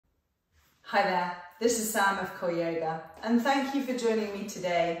Hi there, this is Sam of Core Yoga, and thank you for joining me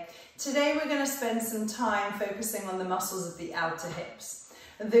today. Today we're going to spend some time focusing on the muscles of the outer hips,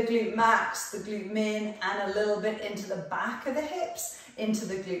 the glute max, the glute min, and a little bit into the back of the hips, into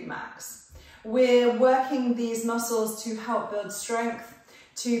the glute max. We're working these muscles to help build strength,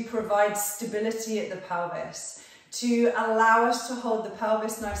 to provide stability at the pelvis, to allow us to hold the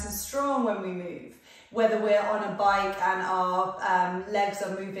pelvis nice and strong when we move. Whether we're on a bike and our legs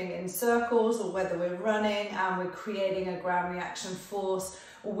are moving in circles, or whether we're running and we're creating a ground reaction force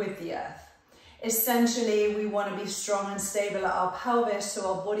with the earth. Essentially, we want to be strong and stable at our pelvis so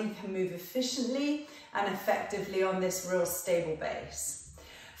our body can move efficiently and effectively on this real stable base.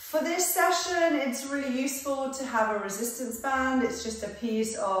 For this session, it's really useful to have a resistance band. It's just a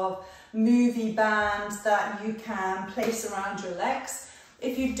piece of movie band that you can place around your legs.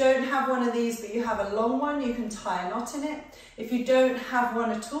 If you don't have one of these, but you have a long one, you can tie a knot in it. If you don't have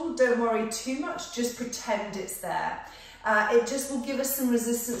one at all, don't worry too much, just pretend it's there. It just will give us some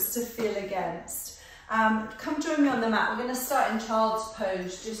resistance to feel against. Come join me on the mat. We're going to start in child's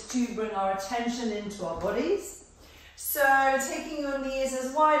pose, just to bring our attention into our bodies. So taking your knees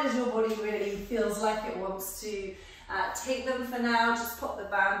as wide as your body really feels like it wants to take them for now. Just pop the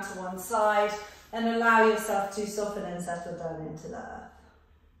band to one side and allow yourself to soften and settle down into the earth.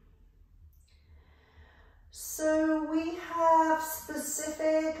 So we have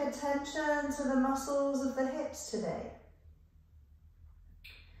specific attention to the muscles of the hips today.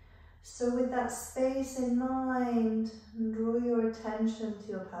 So with that space in mind, draw your attention to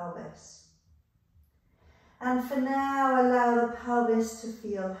your pelvis. And for now, allow the pelvis to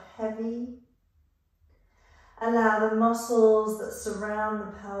feel heavy. Allow the muscles that surround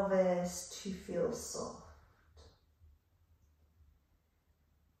the pelvis to feel soft.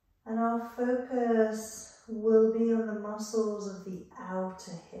 And our focus will be on the muscles of the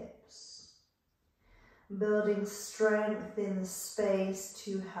outer hips, building strength in the space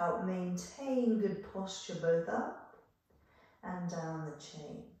to help maintain good posture both up and down the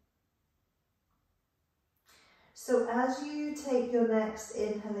chain. So as you take your next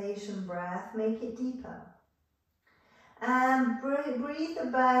inhalation breath, make it deeper. And breathe the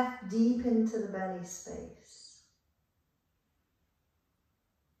breath deep into the belly space.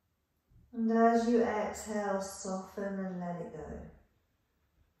 And as you exhale, soften and let it go.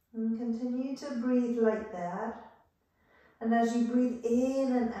 And continue to breathe like that. And as you breathe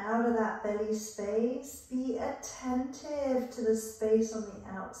in and out of that belly space, be attentive to the space on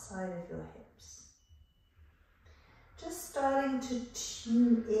the outside of your hips. Just starting to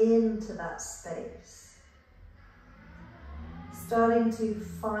tune into that space. Starting to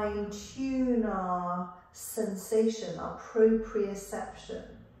fine-tune our sensation, our proprioception.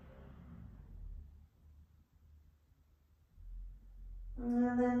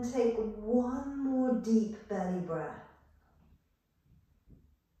 And then take one more deep belly breath.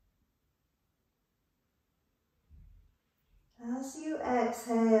 As you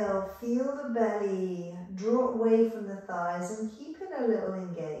exhale, feel the belly draw away from the thighs and keep it a little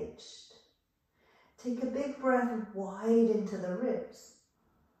engaged. Take a big breath wide into the ribs.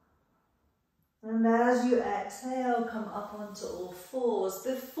 And as you exhale, come up onto all fours.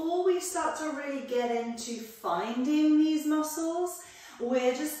 Before we start to really get into finding these muscles,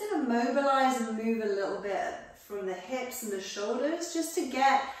 we're just going to mobilize and move a little bit from the hips and the shoulders just to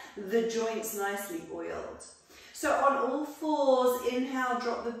get the joints nicely oiled. So on all fours, inhale,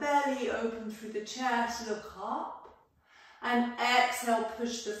 drop the belly, open through the chest, look up. And exhale,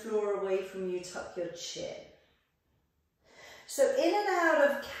 push the floor away from you, tuck your chin. So in and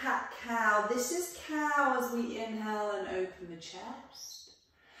out of cat-cow. This is cow as we inhale and open the chest.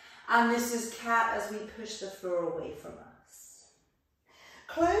 And this is cat as we push the floor away from us.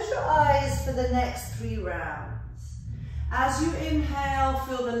 Close your eyes for the next 3 rounds. As you inhale,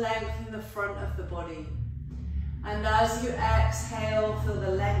 feel the length in the front of the body. And as you exhale, feel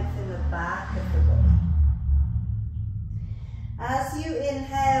the length in the back of the body. As you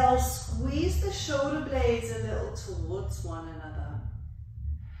inhale, squeeze the shoulder blades a little towards one another.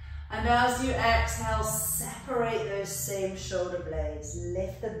 And as you exhale, separate those same shoulder blades.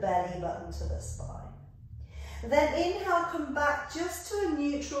 Lift the belly button to the spine. Then inhale, come back just to a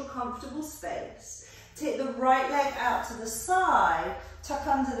neutral, comfortable space. Take the right leg out to the side, tuck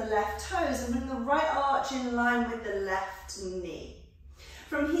under the left toes, and bring the right arch in line with the left knee.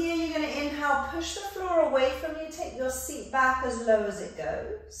 From here, you're going to inhale, push the floor away from you, take your seat back as low as it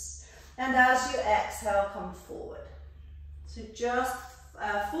goes. And as you exhale, come forward. So just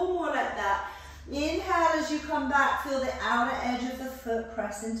 4 more like that. Inhale as you come back, feel the outer edge of the foot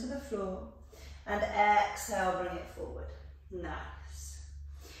press into the floor. And exhale, bring it forward. Nice.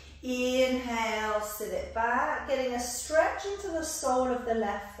 Inhale, sit it back, getting a stretch into the sole of the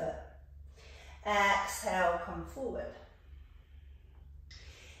left foot. Exhale, come forward.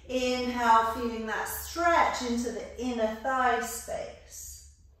 Inhale, feeling that stretch into the inner thigh space.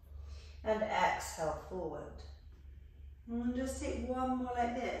 And exhale, forward. And just take one more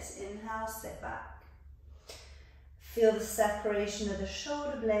like this. Inhale, sit back. Feel the separation of the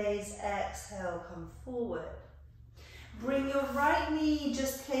shoulder blades. Exhale, come forward. Bring your right knee,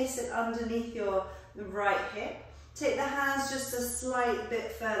 just place it underneath your right hip. Take the hands just a slight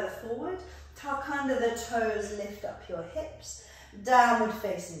bit further forward. Tuck under the toes, lift up your hips. Downward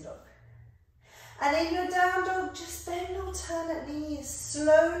facing dog. And in your down dog, just bend alternate knees,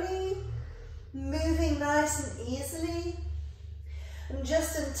 slowly moving nice and easily. And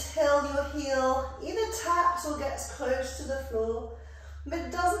just until your heel either taps or gets close to the floor, but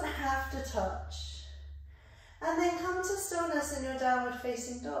it doesn't have to touch. And then come to stillness in your downward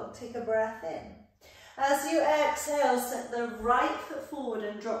facing dog. Take a breath in. As you exhale, set the right foot forward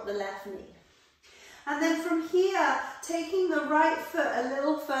and drop the left knee. And then from here, taking the right foot a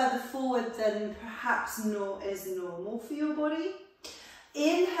little further forward than perhaps is normal for your body.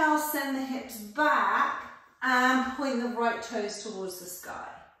 Inhale, send the hips back and point the right toes towards the sky.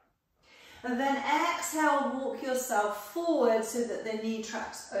 And then exhale, walk yourself forward so that the knee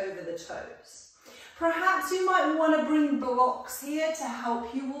tracks over the toes. Perhaps you might want to bring blocks here to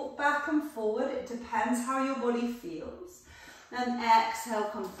help you walk back and forward. It depends how your body feels. And exhale,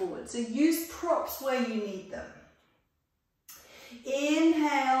 come forward. So use props where you need them.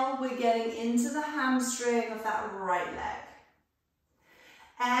 Inhale, we're getting into the hamstring of that right leg.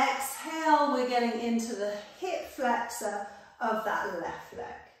 Exhale, we're getting into the hip flexor of that left leg.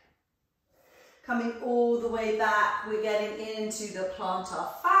 Coming all the way back, we're getting into the plantar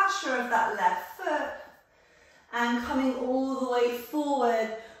fascia of that left foot. And coming all the way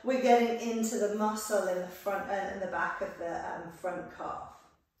forward, we're getting into the muscle in the front and in the back of the front calf.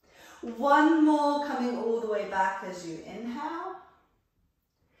 One more, coming all the way back as you inhale.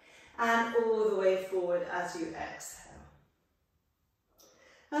 And all the way forward as you exhale.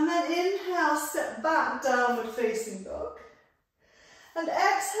 And then inhale, step back, downward facing dog. And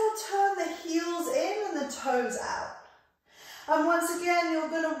exhale, turn the heels in and the toes out. And once again, you're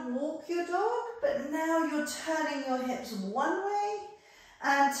going to walk your dog, but now you're turning your hips one way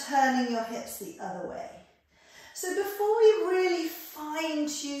and turning your hips the other way. So before we really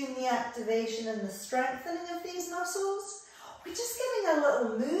fine-tune the activation and the strengthening of these muscles, we're just getting a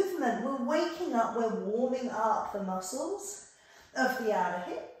little movement. We're waking up, we're warming up the muscles of the outer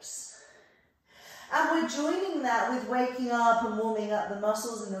hips. And we're joining that with waking up and warming up the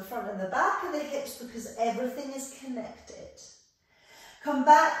muscles in the front and the back of the hips because everything is connected. Come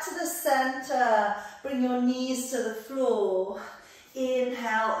back to the center, bring your knees to the floor.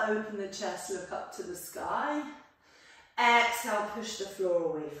 Inhale, open the chest, look up to the sky. Exhale, push the floor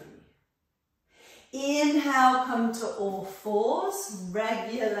away from you. Inhale, come to all fours,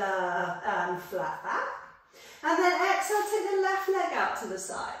 regular and flat back. And then exhale, take the left leg out to the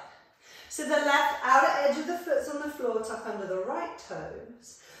side. So the left outer edge of the foot's on the floor, tuck under the right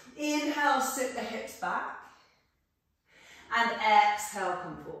toes. Inhale, sit the hips back. And exhale,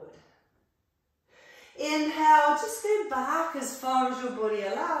 come forward. Inhale, just go back as far as your body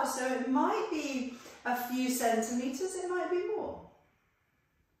allows. So it might be a few centimeters, it might be more.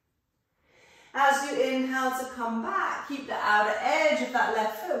 As you inhale to come back, keep the outer edge of that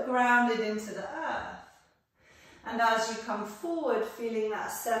left foot grounded into the earth. And as you come forward, feeling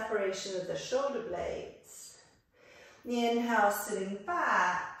that separation of the shoulder blades. Inhale, sitting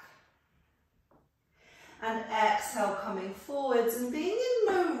back. And exhale, coming forwards and being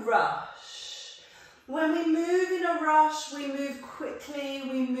in no rush. When we move in a rush, we move quickly,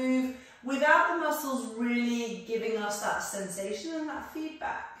 we move without the muscles really giving us that sensation and that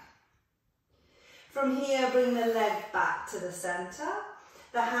feedback. From here, bring the leg back to the center.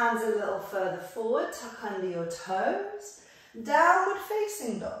 The hands a little further forward, tuck under your toes. Downward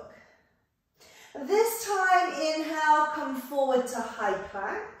facing dog. This time, inhale, come forward to high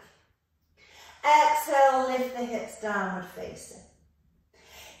plank. Exhale, lift the hips, downward facing.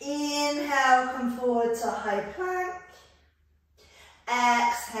 Inhale, come forward to high plank.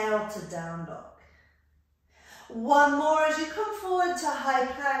 Exhale to down dog. One more as you come forward to high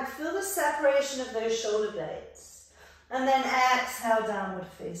plank. Feel the separation of those shoulder blades. And then exhale, downward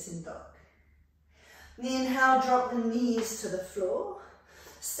facing dog. Inhale, drop the knees to the floor.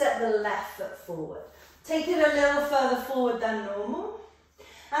 Step the left foot forward. Take it a little further forward than normal.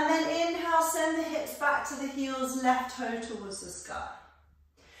 And then inhale, send the hips back to the heels, left toe towards the sky.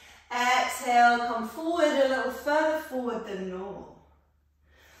 Exhale, come forward a little further forward than normal.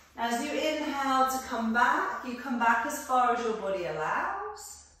 As you inhale to come back, you come back as far as your body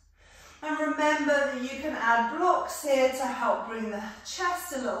allows. And remember that you can add blocks here to help bring the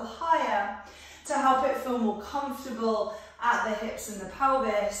chest a little higher, to help it feel more comfortable at the hips and the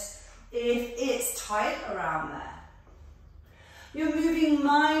pelvis if it's tight around there. You're moving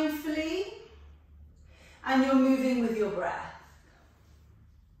mindfully and you're moving with your breath.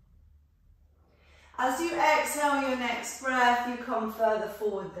 As you exhale your next breath, you come further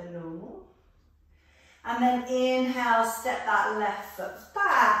forward than normal. And then inhale, step that left foot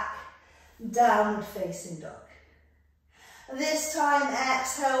back, downward facing dog. This time,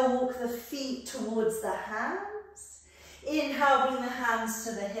 exhale, walk the feet towards the hands. Inhale, bring the hands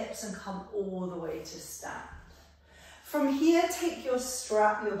to the hips and come all the way to stand. From here, take your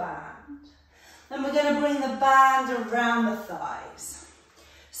strap, your band. Then we're going to bring the band around the thighs.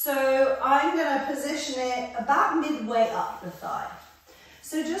 So I'm going to position it about midway up the thigh.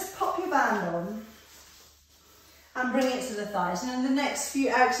 So just pop your band on and bring it to the thighs. Now, the next few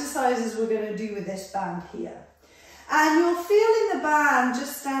exercises we're going to do with this band here. And you'll feel in the band,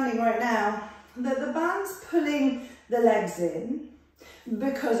 just standing right now, that the band's pulling the legs in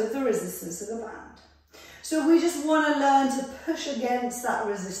because of the resistance of the band. So we just want to learn to push against that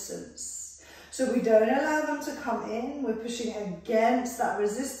resistance. So we don't allow them to come in, we're pushing against that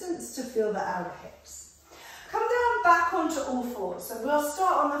resistance to feel the outer hips. Come down back onto all fours. So we'll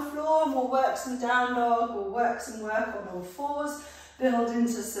start on the floor and we'll work some down dog, we'll work some work on all fours, build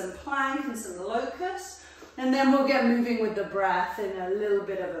into some plank and some locust, and then we'll get moving with the breath in a little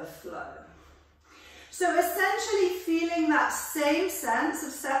bit of a flow. So essentially feeling that same sense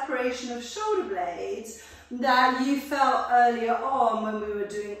of separation of shoulder blades that you felt earlier on when we were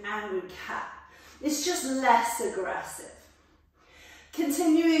doing angry cat. It's just less aggressive.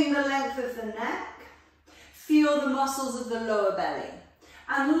 Continuing the length of the neck, feel the muscles of the lower belly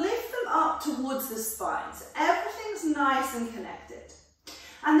and lift them up towards the spine. So everything's nice and connected.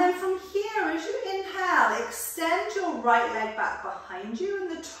 And then from here, as you inhale, extend your right leg back behind you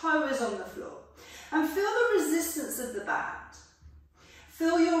and the toe is on the floor. And feel the resistance of the band.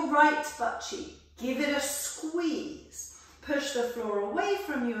 Feel your right butt cheek. Give it a squeeze. Push the floor away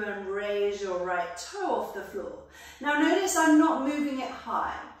from you and raise your right toe off the floor. Now notice I'm not moving it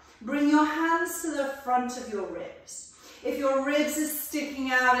high. Bring your hands to the front of your ribs. If your ribs are sticking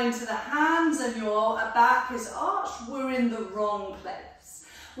out into the hands and your back is arched, we're in the wrong place.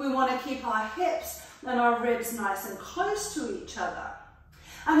 We want to keep our hips and our ribs nice and close to each other.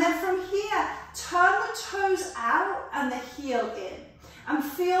 And then from here, turn the toes out and the heel in. And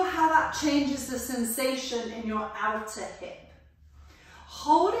feel how that changes the sensation in your outer hip.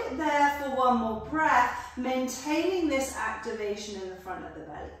 Hold it there for one more breath, maintaining this activation in the front of the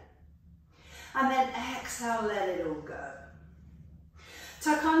belly. And then exhale, let it all go.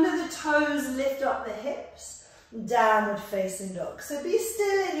 Tuck under the toes, lift up the hips, downward facing dog. So be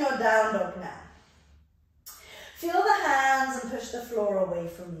still in your down dog now. Feel the hands and push the floor away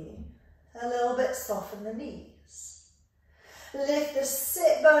from you. A little bit, soften the knees. Lift the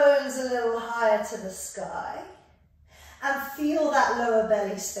sit bones a little higher to the sky and feel that lower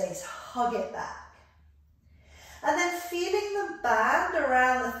belly space, hug it back. And then feeling the band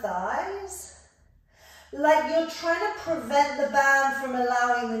around the thighs, like you're trying to prevent the band from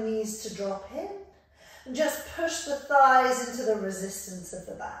allowing the knees to drop in. And just push the thighs into the resistance of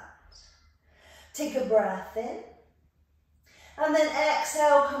the band. Take a breath in. And then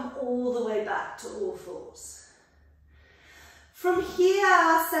exhale, come all the way back to all fours. From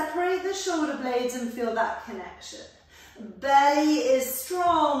here, separate the shoulder blades and feel that connection. Belly is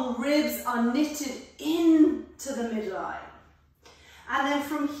strong, ribs are knitted into the midline. And then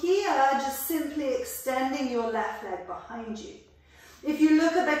from here, just simply extending your left leg behind you. If you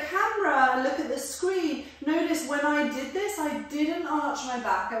look at the camera, look at the screen, notice when I did this, I didn't arch my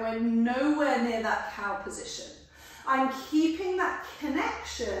back. I went nowhere near that cow position. I'm keeping that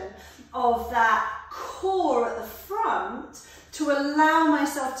connection of that core at the front to allow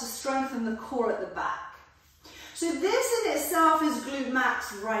myself to strengthen the core at the back. So this in itself is glute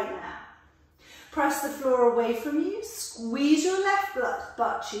max right now. Press the floor away from you, squeeze your left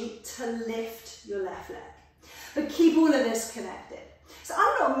butt cheek to lift your left leg. But keep all of this connected. So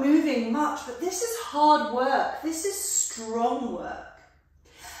I'm not moving much, but this is hard work. This is strong work.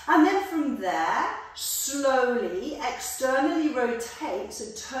 And then from there, slowly, externally rotate, so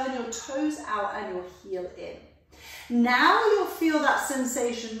turn your toes out and your heel in. Now you'll feel that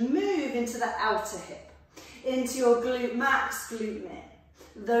sensation move into the outer hip, into your glute max, glute min.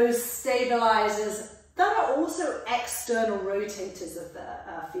 Those stabilizers that are also external rotators of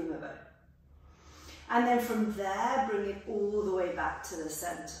the femur bone. And then from there, bring it all the way back to the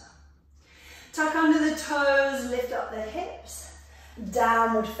center. Tuck under the toes, lift up the hips,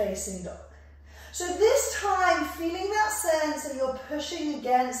 downward facing dog. So this time, feeling that sense that you're pushing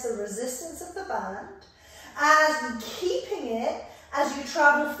against the resistance of the band, and keeping it as you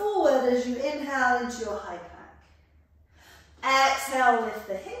travel forward, as you inhale into your high plank. Exhale, lift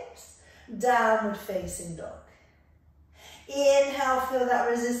the hips, downward facing dog. Inhale, feel that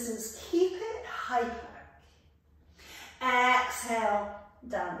resistance, keep it, high plank. Exhale,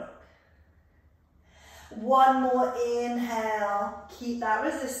 down dog. One more inhale, keep that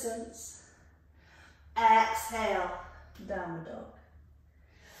resistance. Exhale, downward dog.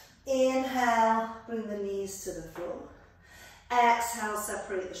 Inhale, bring the knees to the floor. Exhale,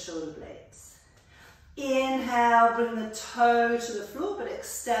 separate the shoulder blades. Inhale, bring the toe to the floor, but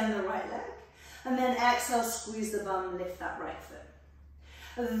extend the right leg. And then exhale, squeeze the bum, lift that right foot.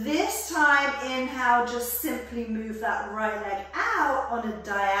 This time, inhale, just simply move that right leg out on a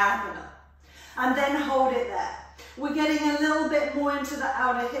diagonal. And then hold it there. We're getting a little bit more into the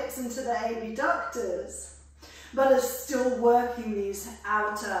outer hips, into the abductors, but are still working these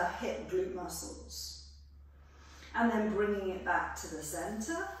outer hip glute muscles. And then bringing it back to the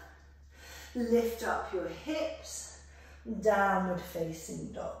center. Lift up your hips, downward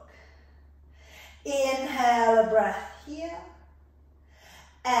facing dog. Inhale a breath here.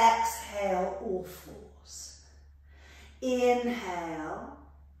 Exhale, all fours. Inhale.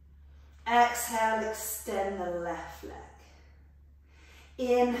 Exhale, extend the left leg.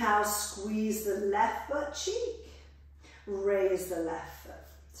 Inhale, squeeze the left butt cheek. Raise the left foot.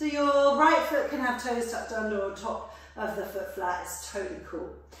 So your right foot can have toes tucked under or top of the foot flat. It's totally cool.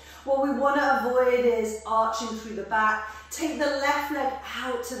 What we want to avoid is arching through the back. Take the left leg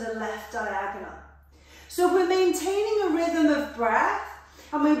out to the left diagonal. So we're maintaining a rhythm of breath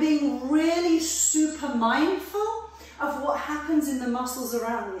and we're being really super mindful of what happens in the muscles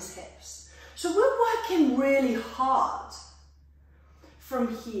around these hips. So we're working really hard.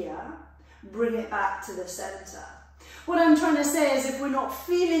 From here, bring it back to the center. What I'm trying to say is if we're not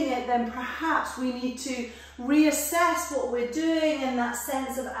feeling it, then perhaps we need to reassess what we're doing in that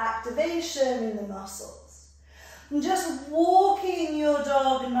sense of activation in the muscles. And just walking your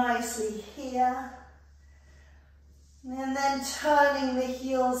dog nicely here. And then turning the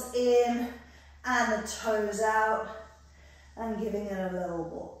heels in and the toes out and giving it a little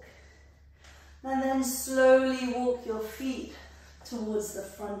walk. And then slowly walk your feet towards the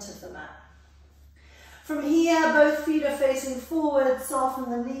front of the mat. From here, both feet are facing forward, soften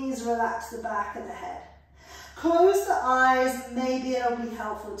the knees, relax the back of the head. Close the eyes, maybe it'll be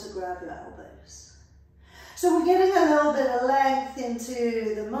helpful to grab your elbows. So we're getting a little bit of length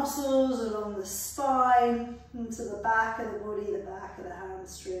into the muscles along the spine, into the back of the body, the back of the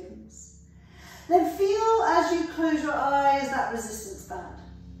hamstrings. Then feel as you close your eyes that resistance band.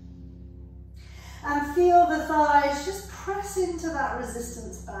 And feel the thighs, just press into that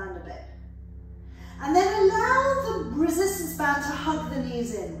resistance band a bit. And then allow the resistance band to hug the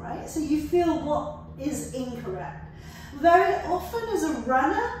knees in, right? So you feel what is incorrect. Very often as a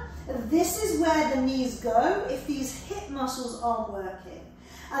runner, this is where the knees go if these hip muscles aren't working.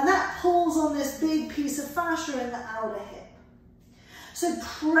 And that pulls on this big piece of fascia in the outer hip. So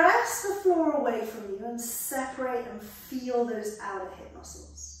press the floor away from you and separate and feel those outer hip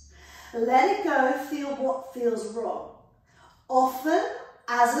muscles. Let it go, feel what feels wrong. Often,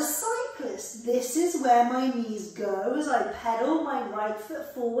 as a cyclist, this is where my knees go. As I pedal my right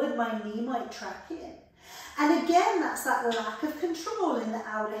foot forward, my knee might track in. And again, that's that lack of control in the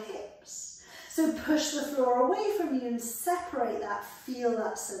outer hips. So push the floor away from you and separate that, feel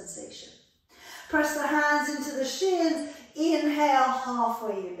that sensation. Press the hands into the shins. Inhale,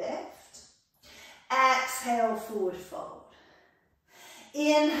 halfway you lift. Exhale, forward fold.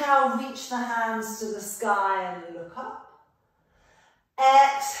 Inhale, reach the hands to the sky and look up.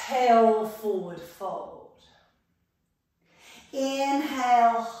 Exhale, forward fold.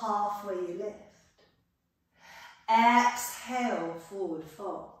 Inhale, halfway you lift. Exhale, forward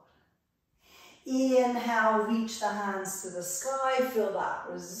fold. Inhale, reach the hands to the sky, feel that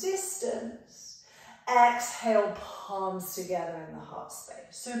resistance. Exhale, palms together in the heart space.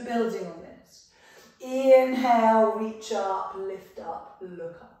 So building on this. Inhale, reach up, lift up,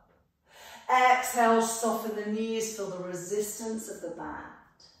 look up. Exhale, soften the knees, feel the resistance of the band.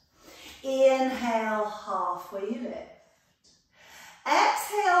 Inhale, halfway you lift.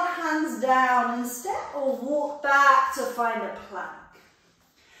 Exhale, hands down and step or walk back to find a plank.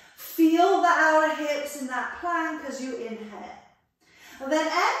 Feel the outer hips in that plank as you inhale. And then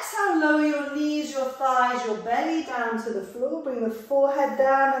exhale, lower your knees, your thighs, your belly down to the floor. Bring the forehead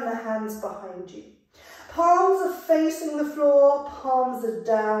down and the hands behind you. Palms are facing the floor, palms are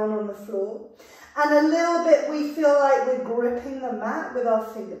down on the floor. And a little bit we feel like we're gripping the mat with our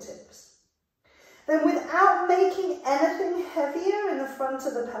fingertips. Then without making anything heavier in the front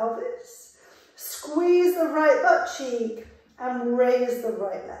of the pelvis, squeeze the right butt cheek and raise the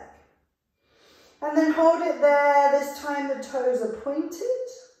right leg. And then hold it there. This time the toes are pointed.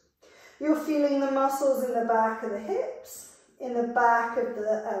 You're feeling the muscles in the back of the hips, in the back of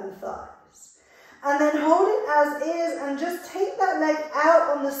the thighs. And then hold it as is and just take that leg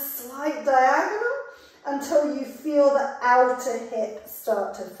out on the slight diagonal until you feel the outer hip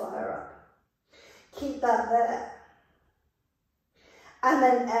start to fire up. Keep that there. And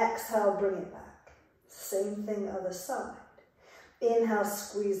then exhale, bring it back. Same thing other side. Inhale,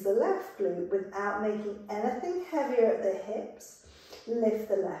 squeeze the left glute without making anything heavier at the hips. Lift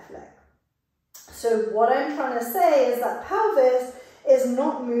the left leg. So what I'm trying to say is that pelvis is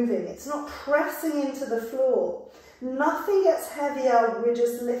not moving. It's not pressing into the floor. Nothing gets heavier. We're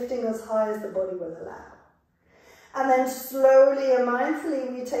just lifting as high as the body will allow. And then slowly and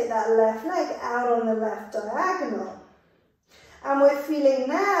mindfully, we take that left leg out on the left diagonal. And we're feeling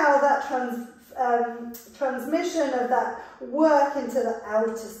now that transmission of that work into the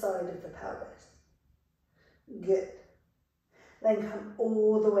outer side of the pelvis. Good. Then come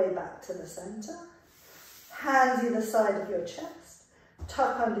all the way back to the center. Hands either side of your chest.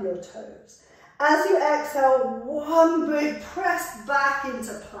 Tuck under your toes. As you exhale, one big press back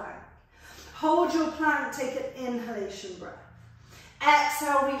into plank. Hold your plank, take an inhalation breath.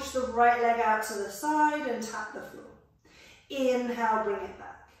 Exhale, reach the right leg out to the side and tap the floor. Inhale, bring it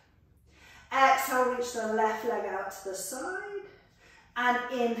back. Exhale, reach the left leg out to the side. And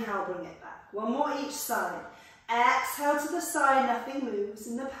inhale, bring it back. One more each side. Exhale to the side, nothing moves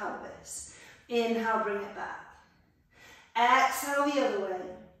in the pelvis. Inhale, bring it back. Exhale the other way.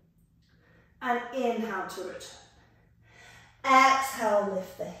 And inhale to return. Exhale,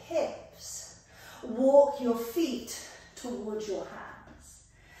 lift the hips. Walk your feet towards your hands.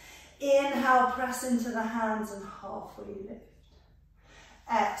 Inhale, press into the hands and halfway lift.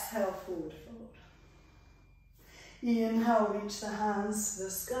 Exhale, forward fold. Inhale, reach the hands to the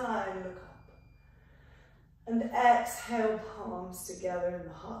sky and look up. And exhale, palms together in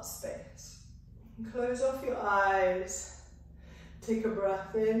the heart space. And close off your eyes. Take a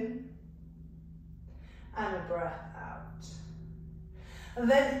breath in and a breath out. And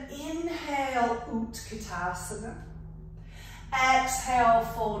then inhale, Utkatasana. Exhale,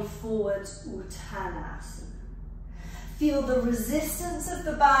 fold forwards, Uttanasana. Feel the resistance of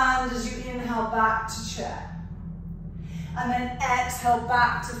the band as you inhale back to chair. And then exhale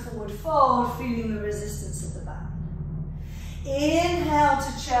back to forward fold, feeling the resistance of the band. Inhale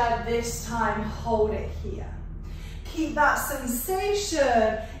to chair, this time hold it here. Keep that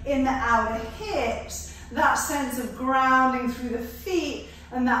sensation in the outer hips, that sense of grounding through the feet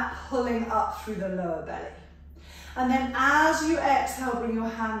and that pulling up through the lower belly. And then as you exhale, bring your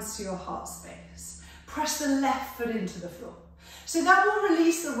hands to your heart space. Press the left foot into the floor. So that will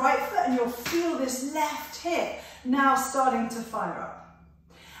release the right foot and you'll feel this left hip now starting to fire up.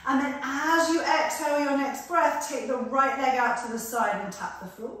 And then as you exhale your next breath, take the right leg out to the side and tap the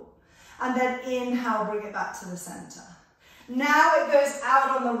floor. And then inhale, bring it back to the center. Now it goes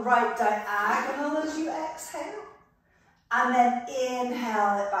out on the right diagonal as you exhale. And then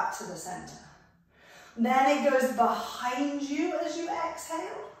inhale it back to the center. Then it goes behind you as you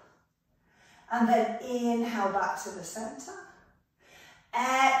exhale. And then inhale back to the center.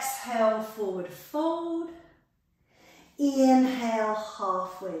 Exhale, forward fold. Inhale,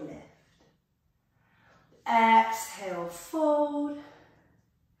 halfway lift. Exhale, fold.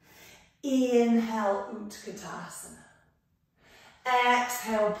 Inhale, Utkatasana.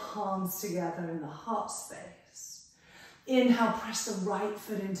 Exhale, palms together in the heart space. Inhale, press the right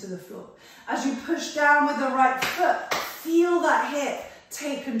foot into the floor. As you push down with the right foot, feel that hip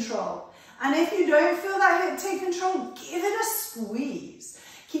take control. And if you don't feel that hip take control, give it a squeeze.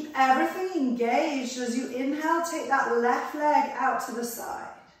 Keep everything engaged as you inhale, take that left leg out to the side.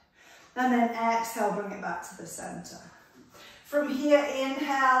 And then exhale, bring it back to the center. From here,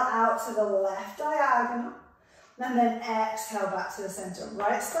 inhale out to the left diagonal. And then exhale back to the center.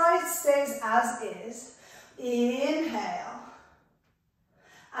 Right side stays as is. Inhale.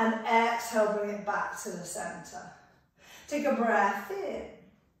 And exhale, bring it back to the center. Take a breath in.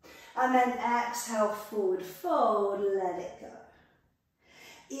 And then exhale, forward fold, let it go.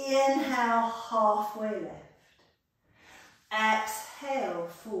 Inhale, halfway lift. Exhale,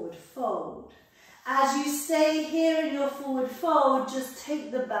 forward fold. As you stay here in your forward fold, just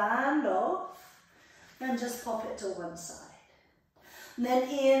take the band off and just pop it to one side. And then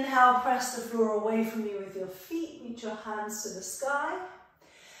inhale, press the floor away from you with your feet. Reach your hands to the sky.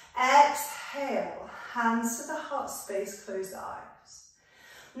 Exhale, hands to the heart space, close the eyes.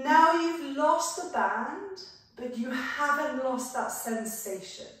 Now you've lost the band, but you haven't lost that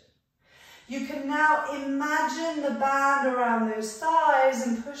sensation. You can now imagine the band around those thighs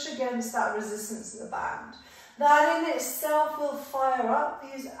and push against that resistance of the band. That in itself will fire up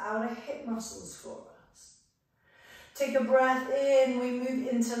these outer hip muscles for us. Take a breath in, we move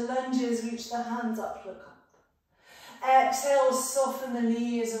into lunges, reach the hands up, look up. Exhale, soften the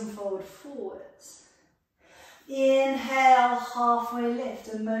knees and fold forwards. Inhale, halfway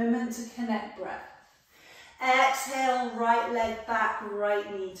lift, a moment to connect breath. Exhale, right leg back,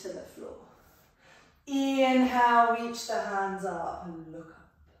 right knee to the floor. Inhale, reach the hands up and look up.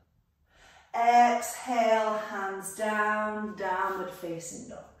 Exhale, hands down, downward facing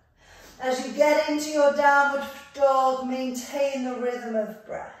dog. As you get into your downward dog, maintain the rhythm of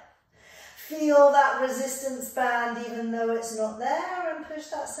breath. Feel that resistance band even though it's not there, and push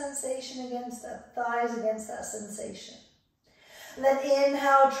that sensation against the thighs, against that sensation. And then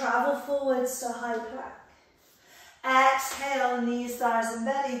inhale, travel forwards to high plank. Exhale, knees, thighs and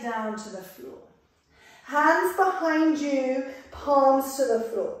belly down to the floor. Hands behind you, palms to the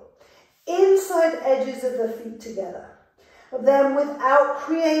floor. Inside edges of the feet together. Then without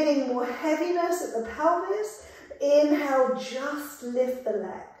creating more heaviness at the pelvis, inhale, just lift the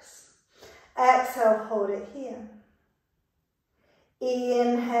legs. Exhale, hold it here.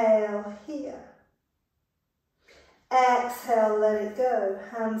 Inhale, here. Exhale, let it go.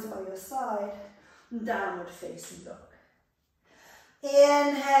 Hands by your side. Downward facing dog.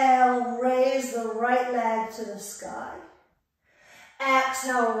 Inhale, raise the right leg to the sky.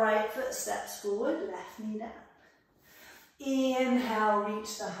 Exhale, right foot steps forward, left knee down. Inhale,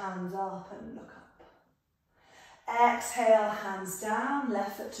 reach the hands up and look up. Exhale, hands down,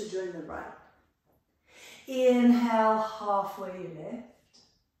 left foot to join the right. Inhale, halfway lift.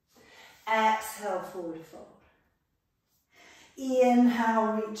 Exhale, forward fold.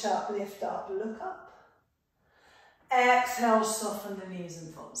 Inhale, reach up, lift up, look up. Exhale, soften the knees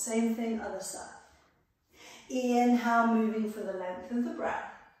and fold. Same thing, other side. Inhale, moving for the length of the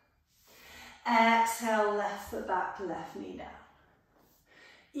breath. Exhale, left foot back, left knee down.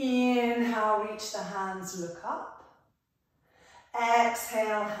 Inhale, reach the hands, look up.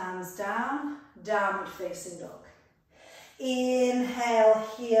 Exhale, hands down, downward facing dog. Inhale,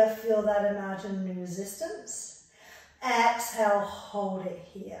 here, feel that imagined resistance. Exhale, hold it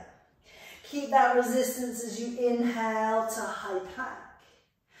here. Keep that resistance as you inhale to high plank.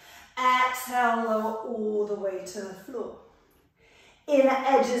 Exhale, lower all the way to the floor. Inner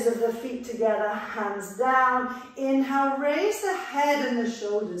edges of the feet together, hands down. Inhale, raise the head and the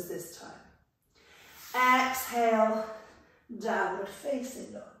shoulders this time. Exhale, downward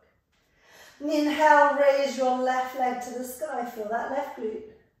facing dog. Inhale, raise your left leg to the sky. Feel that left glute.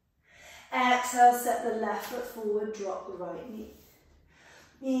 Exhale, set the left foot forward, drop the right knee.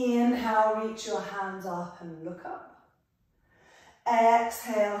 Inhale, reach your hands up and look up.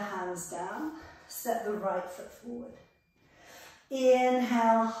 Exhale, hands down, step the right foot forward.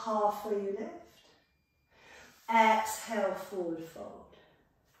 Inhale, halfway lift. Exhale, forward fold.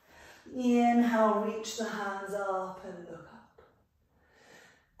 Inhale, reach the hands up and look up.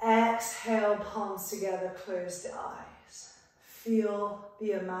 Exhale, palms together, close the eyes. Feel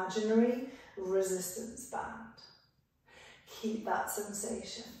the imaginary resistance band. Keep that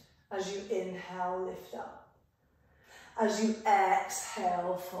sensation as you inhale, lift up. As you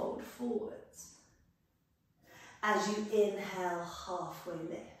exhale, fold forwards. As you inhale, halfway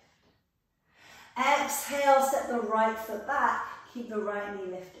lift. Exhale, step the right foot back, keep the right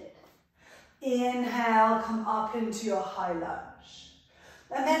knee lifted. Inhale, come up into your high lunge.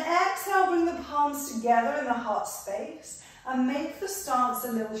 And then exhale, bring the palms together in the heart space and make the stance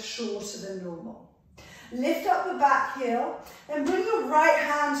a little shorter than normal. Lift up the back heel and bring your right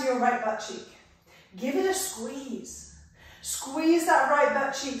hand to your right butt cheek. Give it a squeeze. Squeeze that right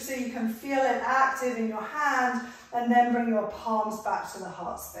butt cheek so you can feel it active in your hand, and then bring your palms back to the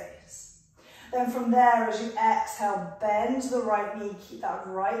heart space. Then from there, as you exhale, bend the right knee, keep that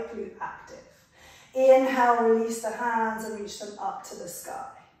right glute active. Inhale, release the hands and reach them up to the sky.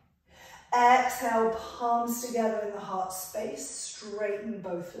 Exhale, palms together in the heart space, straighten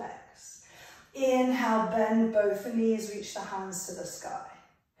both legs. Inhale, bend both knees, reach the hands to the sky.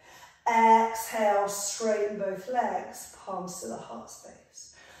 Exhale, straighten both legs, palms to the heart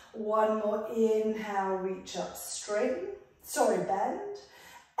space. One more, inhale, reach up, straighten, bend.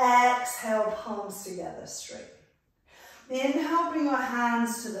 Exhale, palms together, straighten. Inhale, bring your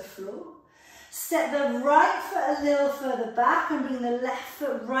hands to the floor. Step the right foot a little further back and bring the left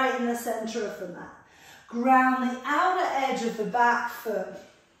foot right in the center of the mat. Ground the outer edge of the back foot.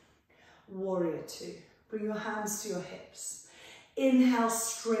 Warrior two. Bring your hands to your hips. Inhale,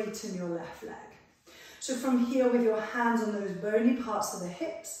 straighten your left leg. So from here, with your hands on those bony parts of the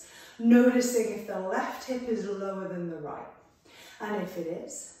hips, noticing if the left hip is lower than the right. And if it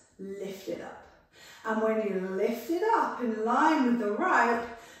is, lift it up. And when you lift it up in line with the right,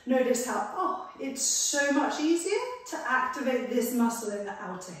 notice how, it's so much easier to activate this muscle in the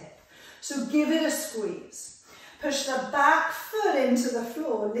outer hip. So give it a squeeze. Push the back foot into the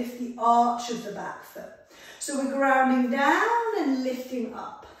floor, lift the arch of the back foot. So we're grounding down and lifting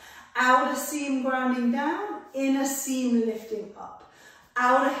up. Outer seam grounding down, inner seam lifting up.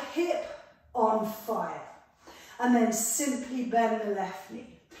 Outer hip on fire. And then simply bend the left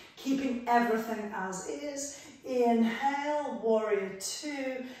knee, keeping everything as is. Inhale, warrior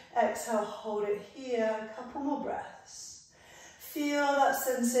two. Exhale, hold it here. A couple more breaths. Feel that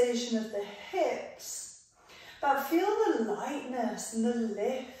sensation of the hips, but feel the lightness and the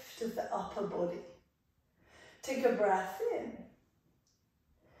lift of the upper body. Take a breath in.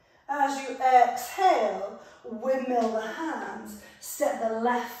 As you exhale, windmill the hands, step the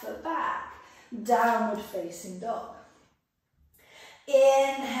left foot back, downward facing dog.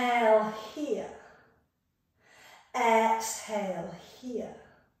 Inhale here. Exhale here.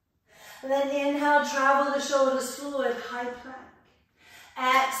 And then inhale, travel the shoulders forward, high plank.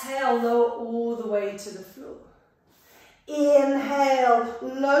 Exhale, lower all the way to the floor. Inhale,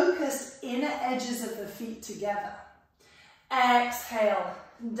 locust, inner edges of the feet together. Exhale,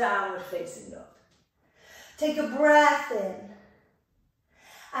 downward facing dog. Take a breath in.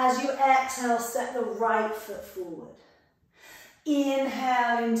 As you exhale, step the right foot forward.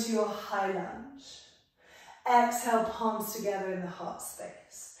 Inhale into your high lunge. Exhale, palms together in the heart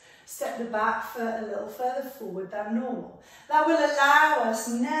space. Step the back foot a little further forward than normal. That will allow us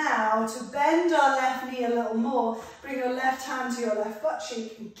now to bend our left knee a little more. Bring your left hand to your left butt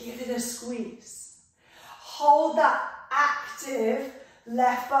cheek and give it a squeeze. Hold that active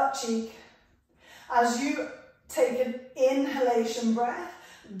left butt cheek. As you take an inhalation breath,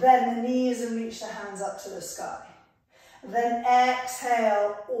 bend the knees and reach the hands up to the sky. Then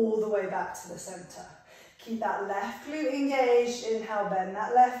exhale all the way back to the center. Keep that left glute engaged. Inhale, bend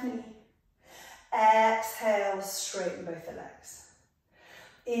that left knee. Exhale, straighten both the legs.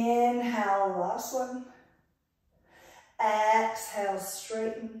 Inhale, last one. Exhale,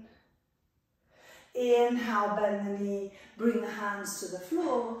 straighten. Inhale, bend the knee. Bring the hands to the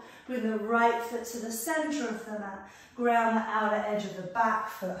floor. Bring the right foot to the center of the mat. Ground the outer edge of the back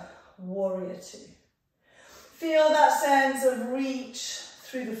foot. Warrior two. Feel that sense of reach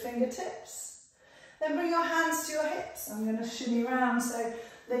through the fingertips. Then bring your hands to your hips. I'm going to shimmy around so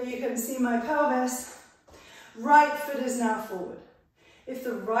that you can see my pelvis. Right foot is now forward. If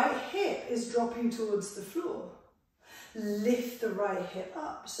the right hip is dropping towards the floor, lift the right hip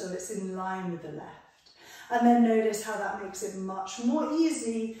up so it's in line with the left. And then notice how that makes it much more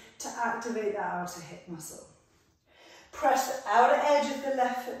easy to activate the outer hip muscle. Press the outer edge of the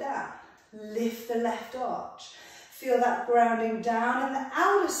left foot down. Lift the left arch. Feel that grounding down in the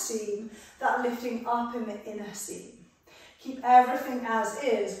outer seam, that lifting up in the inner seam. Keep everything as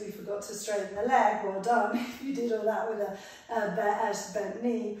is. We forgot to straighten the leg. Well done. If you did all that with a bent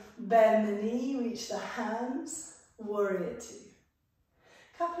knee. Bend the knee, reach the hands. Warrior two.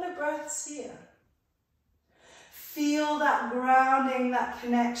 Couple of breaths here. Feel that grounding, that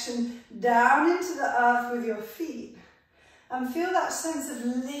connection down into the earth with your feet. And feel that sense of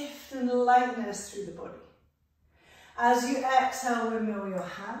lift and lightness through the body. As you exhale, windmill your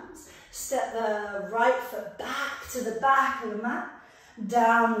hands. Step the right foot back to the back of the mat.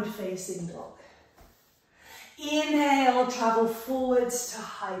 Downward facing dog. Inhale, travel forwards to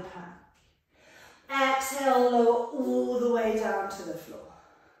high plank. Exhale, lower all the way down to the floor.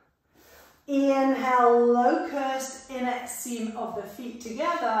 Inhale, locust, inner seam of the feet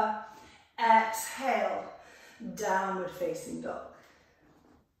together. Exhale, downward facing dog.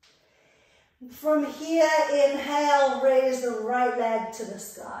 From here, inhale, raise the right leg to the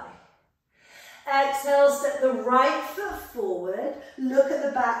sky. Exhale, step the right foot forward, look at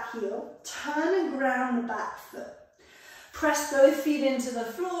the back heel, turn and ground the back foot. Press both feet into the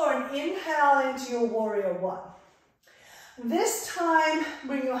floor and inhale into your warrior one. This time,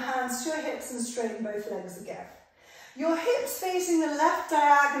 bring your hands to your hips and straighten both legs again. Your hips facing the left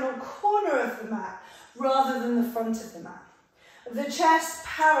diagonal corner of the mat rather than the front of the mat. The chest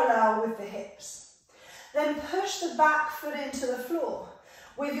parallel with the hips. Then push the back foot into the floor.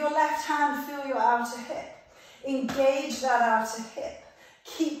 With your left hand, feel your outer hip. Engage that outer hip.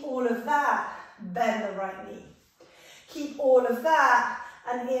 Keep all of that bend the right knee. Keep all of that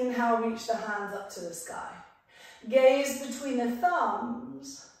and inhale, reach the hands up to the sky. Gaze between the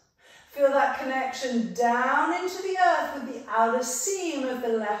thumbs. Feel that connection down into the earth with the outer seam of the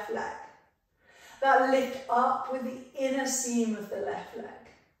left leg. That lift up with the inner seam of the left leg.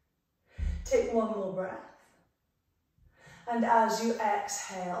 Take one more breath. And as you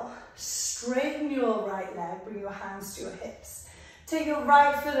exhale, straighten your right leg, bring your hands to your hips. Take your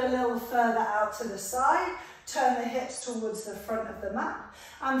right foot a little further out to the side, turn the hips towards the front of the mat,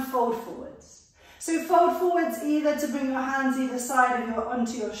 and fold forwards. So fold forwards either to bring your hands either side of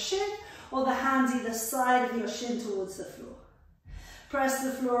onto your shin, or the hands either side of your shin towards the floor. Press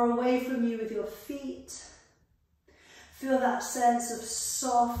the floor away from you with your feet. Feel that sense of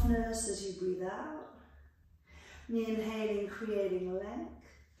softness as you breathe out. Inhaling, creating length,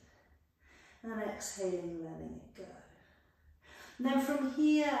 and exhaling, letting it go. And then from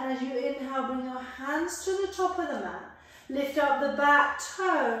here, as you inhale, bring your hands to the top of the mat. Lift up the back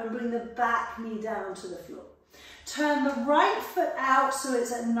toe and bring the back knee down to the floor. Turn the right foot out so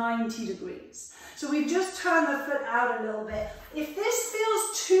it's at 90 degrees. So we've just turned the foot out a little bit. If this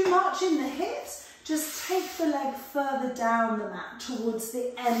feels too much in the hips, just take the leg further down the mat towards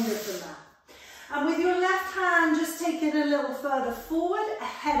the end of the mat. And with your left hand, just take it a little further forward,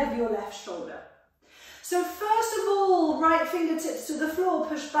 ahead of your left shoulder. So first of all, right fingertips to the floor,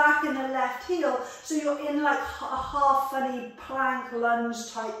 push back in the left heel, so you're in like a half funny plank lunge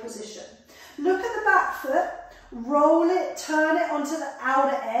type position. Look at the back foot, roll it, turn it onto the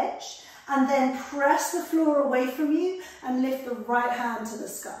outer edge, and then press the floor away from you and lift the right hand to the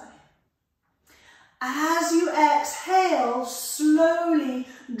sky. As you exhale, slowly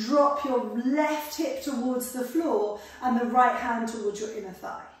drop your left hip towards the floor and the right hand towards your inner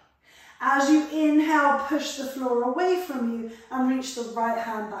thigh. As you inhale, push the floor away from you and reach the right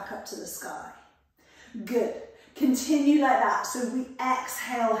hand back up to the sky. Good. Continue like that. So we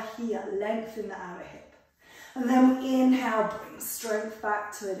exhale here, lengthen the outer hip. And then we inhale, bring strength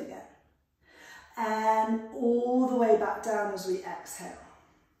back to it again. And all the way back down as we exhale.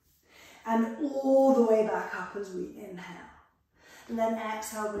 And all the way back up as we inhale. And then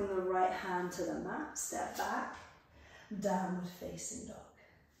exhale, bring the right hand to the mat, step back, downward facing dog.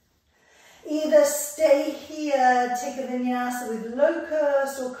 Either stay here, take a vinyasa with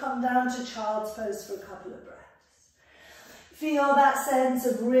locust, or come down to child's pose for a couple of breaths. Feel that sense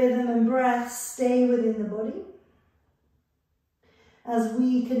of rhythm and breath stay within the body. As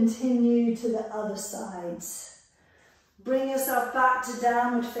we continue to the other sides. Bring yourself back to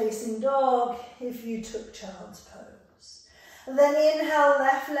downward facing dog if you took child's pose. And then inhale,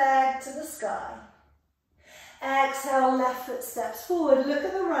 left leg to the sky. Exhale, left foot steps forward. Look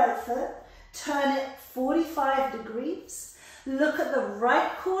at the right foot. Turn it 45 degrees. Look at the right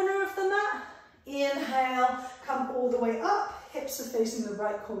corner of the mat. Inhale, come all the way up. Hips are facing the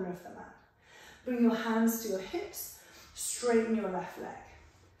right corner of the mat. Bring your hands to your hips. Straighten your left leg.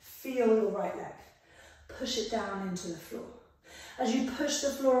 Feel your right leg. Push it down into the floor. As you push the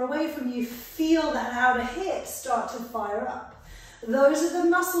floor away from you, feel that outer hip start to fire up. Those are the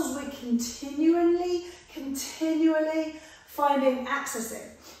muscles we're continually finding accessing,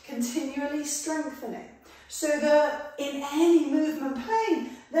 continually strengthening, so that in any movement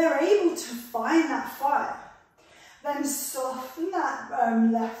plane, they're able to find that fire. Then soften that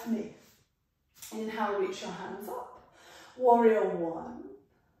left knee. Inhale, reach your hands up. Warrior one.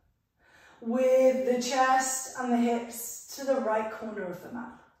 With the chest and the hips to the right corner of the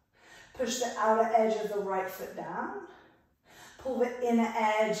mat. Push the outer edge of the right foot down. Pull the inner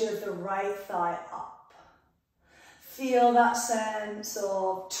edge of the right thigh up. Feel that sense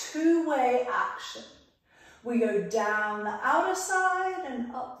of two-way action. We go down the outer side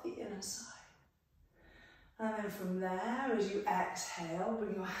and up the inner side. And then from there, as you exhale,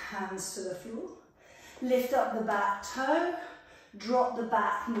 bring your hands to the floor. Lift up the back toe. Drop the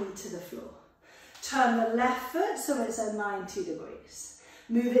back knee to the floor. Turn the left foot so it's at 90 degrees.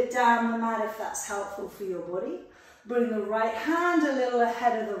 Move it down the mat if that's helpful for your body. Bring the right hand a little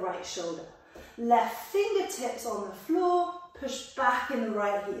ahead of the right shoulder. Left fingertips on the floor. Push back in the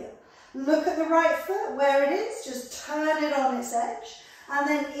right heel. Look at the right foot where it is. Just turn it on its edge. And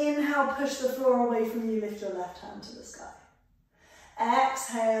then inhale, push the floor away from you. Lift your left hand to the sky.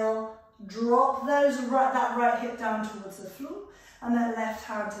 Exhale. Drop that right hip down towards the floor. And that left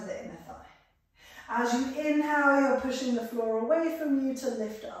hand to the inner thigh. As you inhale, you're pushing the floor away from you to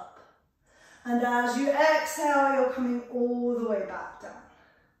lift up. And as you exhale, you're coming all the way back down.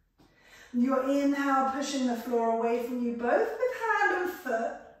 Your inhale, pushing the floor away from you, both with hand and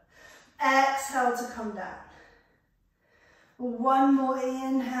foot. Exhale to come down. One more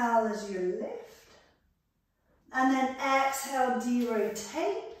inhale as you lift. And then exhale,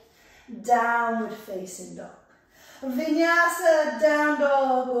 derotate, downward facing dog. Vinyasa, down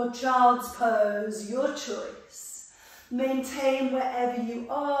dog, or child's pose, your choice. Maintain wherever you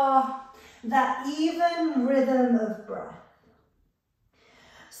are, that even rhythm of breath.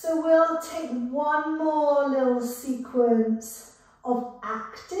 So we'll take one more little sequence of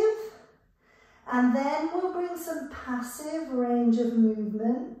active, and then we'll bring some passive range of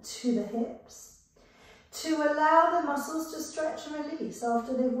movement to the hips to allow the muscles to stretch and release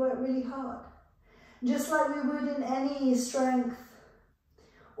after they've worked really hard. Just like we would in any strength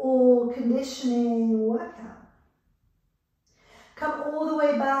or conditioning workout. Come all the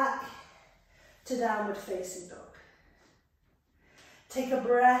way back to downward facing dog. Take a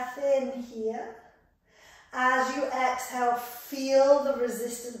breath in here. As you exhale, feel the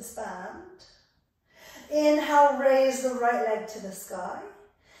resistance band. Inhale, raise the right leg to the sky.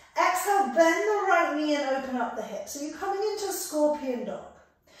 Exhale, bend the right knee and open up the hip. So you're coming into scorpion dog.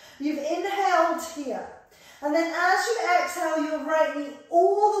 You've inhaled here. And then as you exhale, your right knee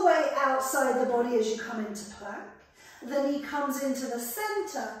all the way outside the body as you come into plank. The knee comes into the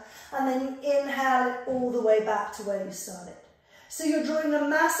center, and then you inhale it all the way back to where you started. So you're drawing a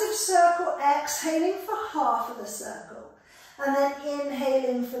massive circle, exhaling for half of the circle, and then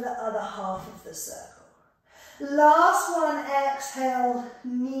inhaling for the other half of the circle. Last one, exhale,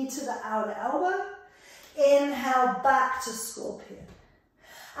 knee to the outer elbow. Inhale, back to scorpion.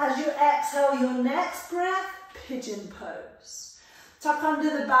 As you exhale your next breath, pigeon pose. Tuck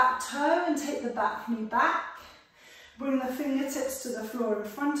under the back toe and take the back knee back. Bring the fingertips to the floor in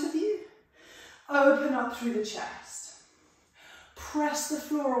front of you. Open up through the chest. Press the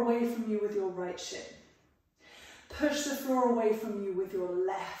floor away from you with your right shin. Push the floor away from you with your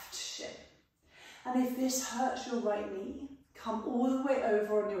left shin. And if this hurts your right knee, come all the way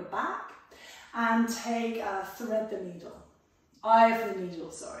over on your back and take thread the needle. Eye of the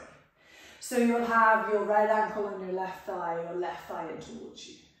needle, sorry. So you'll have your right ankle on your left thigh in towards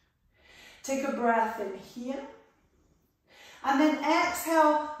you. Take a breath in here. And then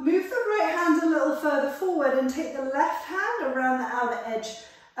exhale, move the right hand a little further forward and take the left hand around the outer edge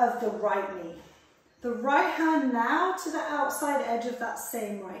of the right knee. The right hand now to the outside edge of that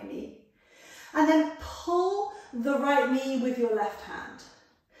same right knee. And then pull the right knee with your left hand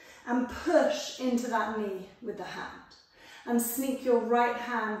and push into that knee with the hand. And sneak your right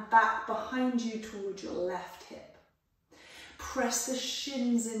hand back behind you towards your left hip. Press the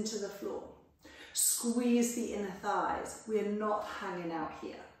shins into the floor. Squeeze the inner thighs. We're not hanging out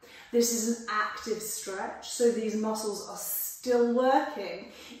here. This is an active stretch, so these muscles are still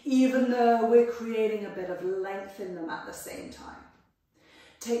working, even though we're creating a bit of length in them at the same time.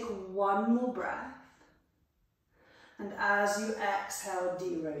 Take one more breath. And as you exhale,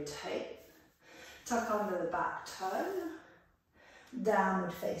 derotate. Tuck under the back toe.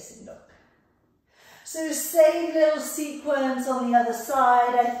 Downward facing dog. So same little sequence on the other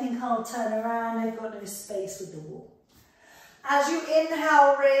side. I think I'll turn around. I've got no space with the wall. As you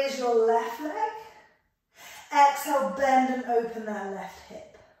inhale, raise your left leg. Exhale, bend and open that left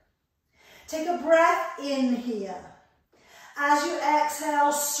hip. Take a breath in here. As you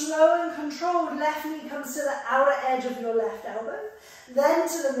exhale, slow and controlled, left knee comes to the outer edge of your left elbow, then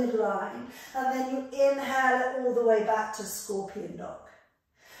to the midline, and then you inhale it all the way back to scorpion dog.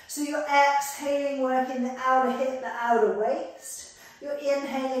 So you're exhaling, working the outer hip, the outer waist. You're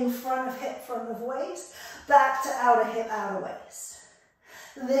inhaling front of hip, front of waist, back to outer hip, outer waist.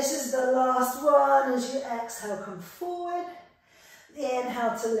 This is the last one. As you exhale, come forward.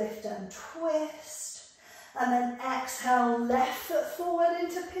 Inhale to lift and twist. And then exhale, left foot forward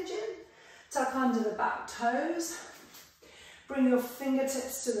into pigeon. Tuck under the back toes. Bring your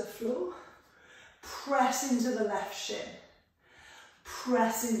fingertips to the floor. Press into the left shin.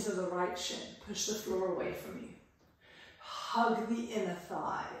 Press into the right shin. Push the floor away from you. Hug the inner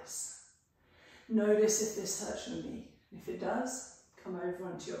thighs. Notice if this hurts your knee. If it does, come over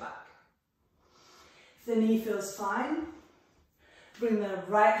onto your back. If the knee feels fine, bring the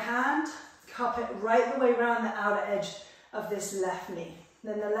right hand, cup it right the way around the outer edge of this left knee.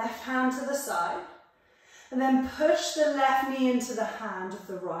 Then the left hand to the side. And then push the left knee into the hand of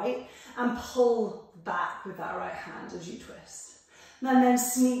the right and pull back with that right hand as you twist. And then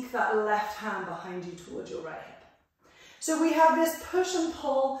sneak that left hand behind you towards your right hip. So we have this push and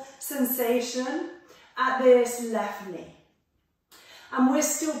pull sensation at this left knee. And we're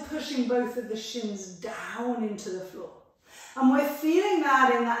still pushing both of the shins down into the floor. And we're feeling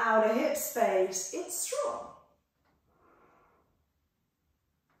that in the outer hip space. It's strong.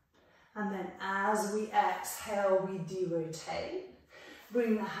 And then as we exhale, we derotate.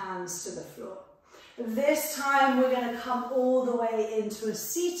 Bring the hands to the floor. This time we're going to come all the way into a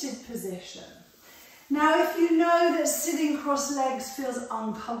seated position. Now, if you know that sitting cross legs feels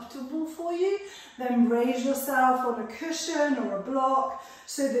uncomfortable for you, then raise yourself on a cushion or a block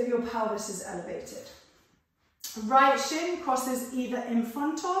so that your pelvis is elevated. Right shin crosses either in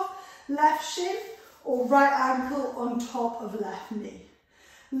front of left shin or right ankle on top of left knee.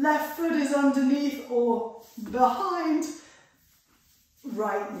 Left foot is underneath or behind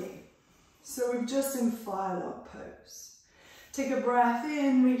right knee. So we're just in fire lock pose. Take a breath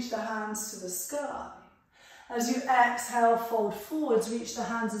in, reach the hands to the sky. As you exhale, fold forwards, reach the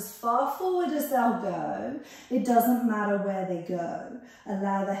hands as far forward as they'll go. It doesn't matter where they go.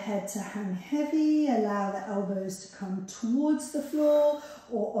 Allow the head to hang heavy, allow the elbows to come towards the floor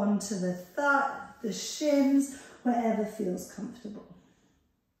or onto the shins, wherever feels comfortable.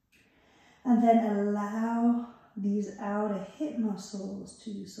 And then allow these outer hip muscles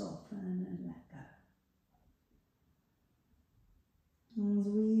to soften and let go. As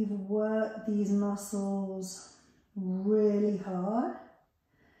we've worked these muscles really hard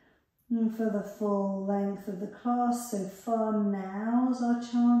and for the full length of the class so far, now's our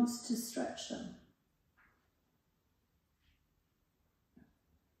chance to stretch them.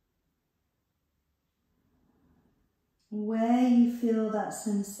 Where you feel that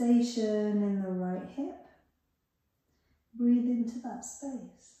sensation in the right hip, breathe into that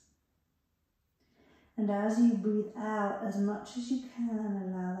space. And as you breathe out, as much as you can,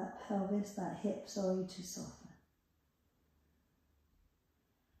 allow that pelvis, that hip solid to soften.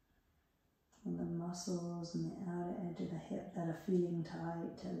 And the muscles and the outer edge of the hip that are feeling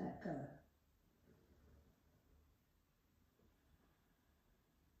tight to let go.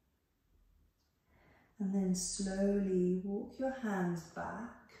 And then slowly walk your hands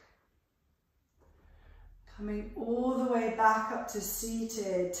back. Coming all the way back up to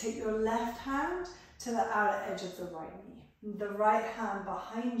seated, take your left hand to the outer edge of the right knee. The right hand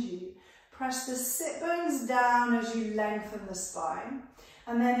behind you. Press the sit bones down as you lengthen the spine.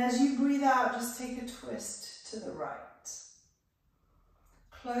 And then as you breathe out, just take a twist to the right.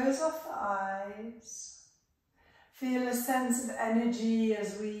 Close off the eyes. Feel a sense of energy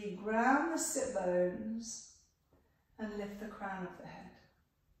as we ground the sit bones and lift the crown of the head.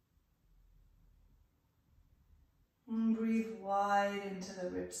 And breathe wide into the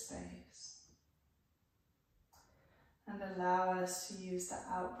rib space. And allow us to use the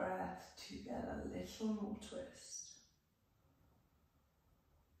out breath to get a little more twist.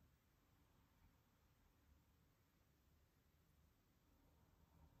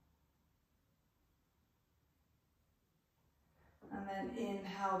 And then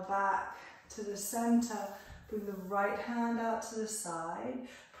inhale back to the center. Bring the right hand out to the side.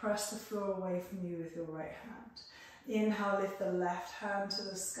 Press the floor away from you with your right hand. Inhale, lift the left hand to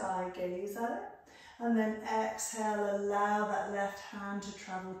the sky, gaze at it. And then exhale, allow that left hand to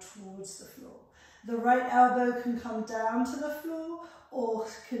travel towards the floor. The right elbow can come down to the floor or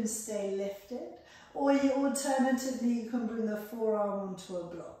can stay lifted. Or alternatively, you can bring the forearm onto a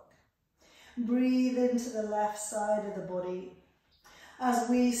block. Breathe into the left side of the body. As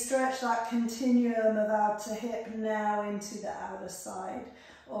we stretch that continuum of outer hip now into the outer side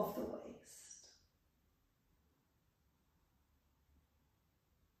of the waist.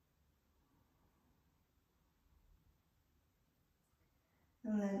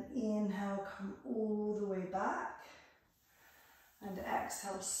 And then inhale, come all the way back. And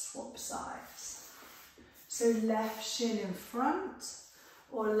exhale, swap sides. So left shin in front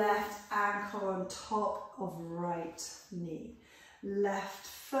or left ankle on top of right knee. Left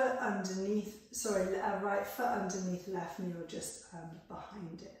foot underneath, right foot underneath left knee or just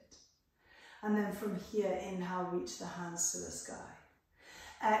behind it. And then from here, inhale, reach the hands to the sky.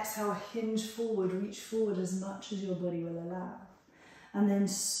 Exhale, hinge forward, reach forward as much as your body will allow. And then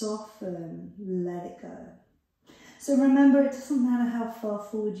soften, let it go. So remember, it doesn't matter how far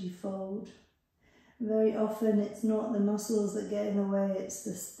forward you fold. Very often it's not the muscles that get in the way,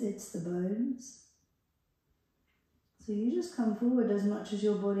 it's the bones. So you just come forward as much as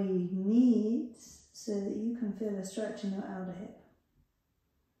your body needs so that you can feel a stretch in your outer hip.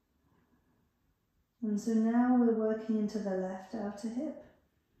 And so now we're working into the left outer hip.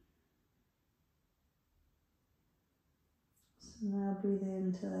 So now breathe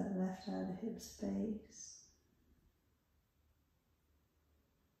into that left outer hip space.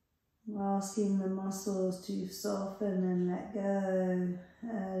 Asking the muscles to soften and let go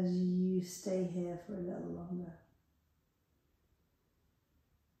as you stay here for a little longer.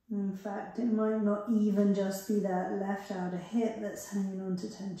 In fact, it might not even just be that left outer hip that's hanging on to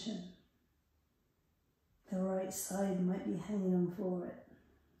tension. The right side might be hanging on for it.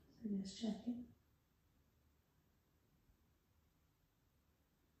 So just check it.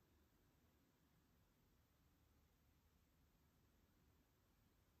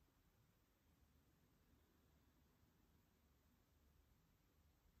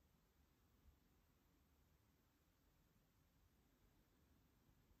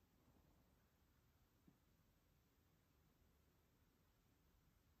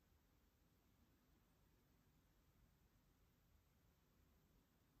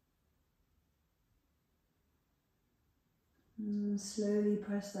 And slowly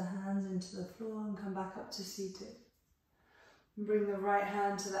press the hands into the floor and come back up to seated. And bring the right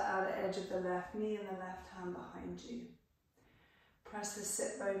hand to the outer edge of the left knee and the left hand behind you. Press the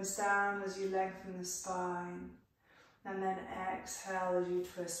sit bones down as you lengthen the spine. And then exhale as you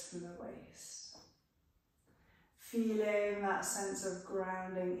twist from the waist. Feeling that sense of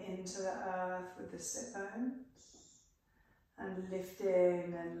grounding into the earth with the sit bones. And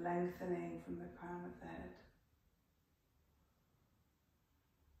lifting and lengthening from the crown of the head.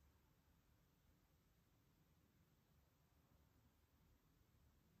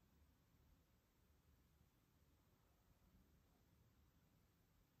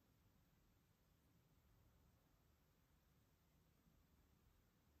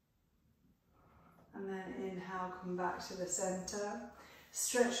 And then inhale, come back to the center.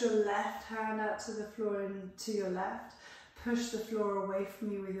 Stretch your left hand out to the floor and to your left. Push the floor away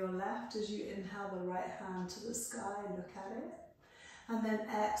from you with your left as you inhale the right hand to the sky, look at it. And then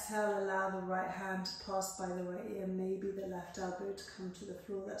exhale, allow the right hand to pass by the right ear, maybe the left elbow to come to the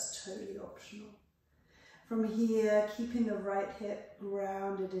floor, that's totally optional. From here, keeping the right hip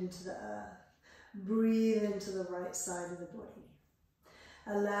grounded into the earth. Breathe into the right side of the body.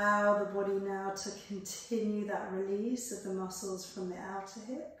 Allow the body now to continue that release of the muscles from the outer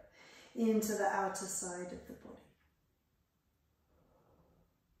hip into the outer side of the body.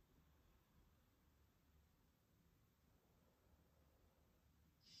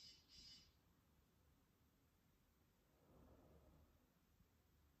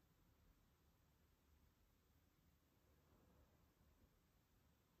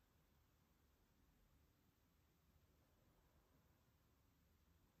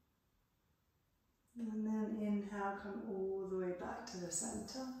 And then inhale, come all the way back to the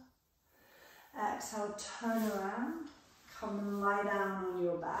center. Exhale, turn around, come and lie down on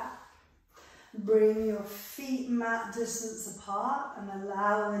your back. Bring your feet mat distance apart and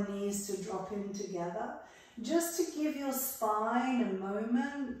allow the knees to drop in together, just to give your spine a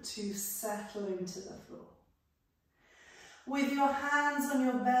moment to settle into the floor. With your hands on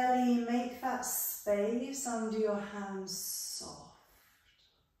your belly, make that space under your hands soft.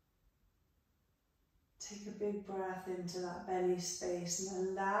 Take a big breath into that belly space and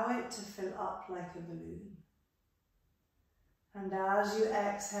allow it to fill up like a balloon. And as you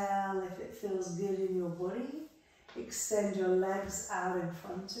exhale, if it feels good in your body, extend your legs out in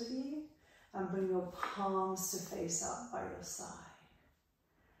front of you and bring your palms to face up by your side.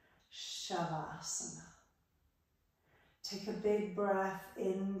 Shavasana. Take a big breath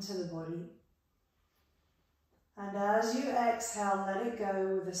into the body. And as you exhale, let it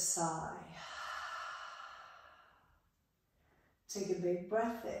go with a sigh. Take a big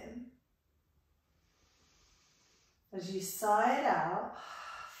breath in. As you sigh it out,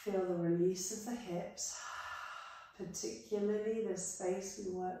 feel the release of the hips, particularly the space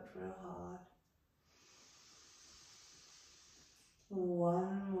we worked real hard.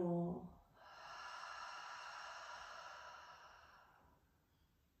 One more.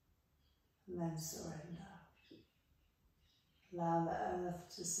 And then surrender. Allow the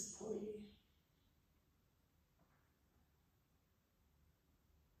earth to support you.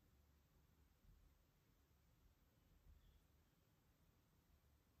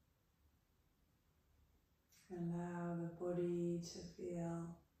 Allow the body to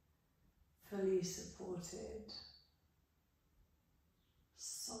feel fully supported,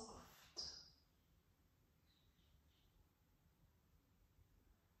 soft.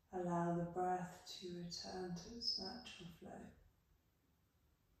 Allow the breath to return to its natural flow.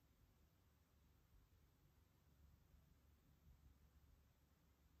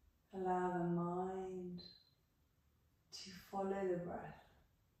 Allow the mind to follow the breath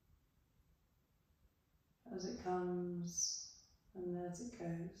as it comes and as it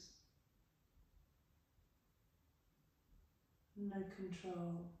goes. No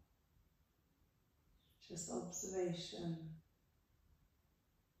control, just observation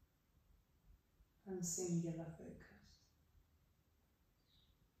and singular focus.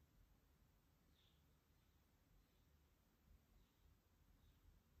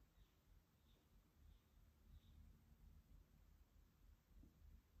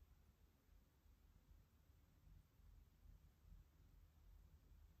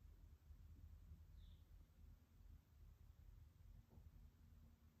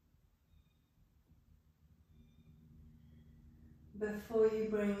 Before you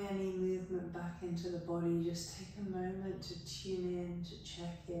bring any movement back into the body, just take a moment to tune in, to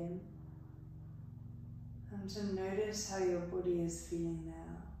check in, and to notice how your body is feeling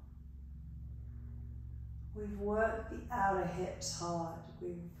now. We've worked the outer hips hard.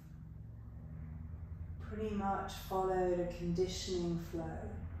 We've pretty much followed a conditioning flow.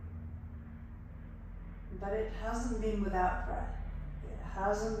 But it hasn't been without breath. It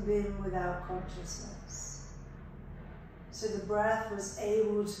hasn't been without consciousness. So the breath was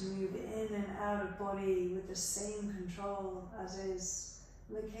able to move in and out of body with the same control as is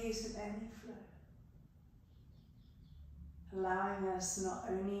the case of any flow. Allowing us not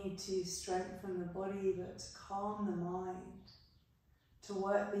only to strengthen the body, but to calm the mind, to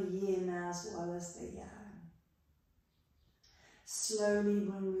work the yin as well as the yang. Slowly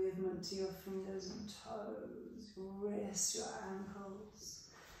bring movement to your fingers and toes, your wrists, your ankles.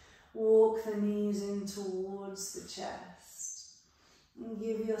 Walk the knees in towards the chest and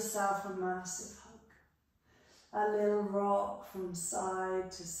give yourself a massive hug. A little rock from side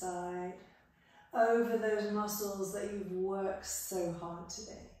to side over those muscles that you've worked so hard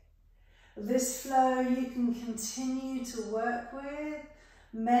today. This flow you can continue to work with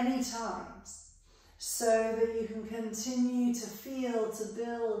many times, so that you can continue to feel, to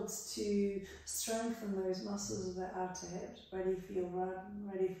build, to strengthen those muscles of the outer hips, ready for your run,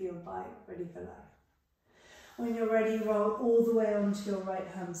 ready for your bike, ready for life. When you're ready, roll all the way onto your right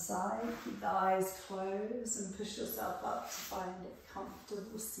hand side, keep the eyes closed and push yourself up to find a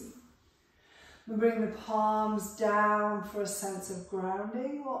comfortable seat. And bring the palms down for a sense of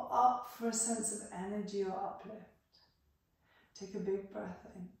grounding, or up for a sense of energy or uplift. Take a big breath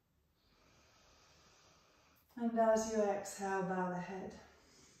in. And as you exhale, bow the head.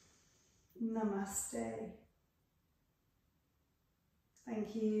 Namaste.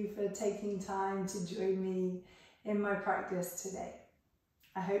 Thank you for taking time to join me in my practice today.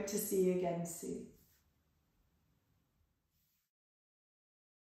 I hope to see you again soon.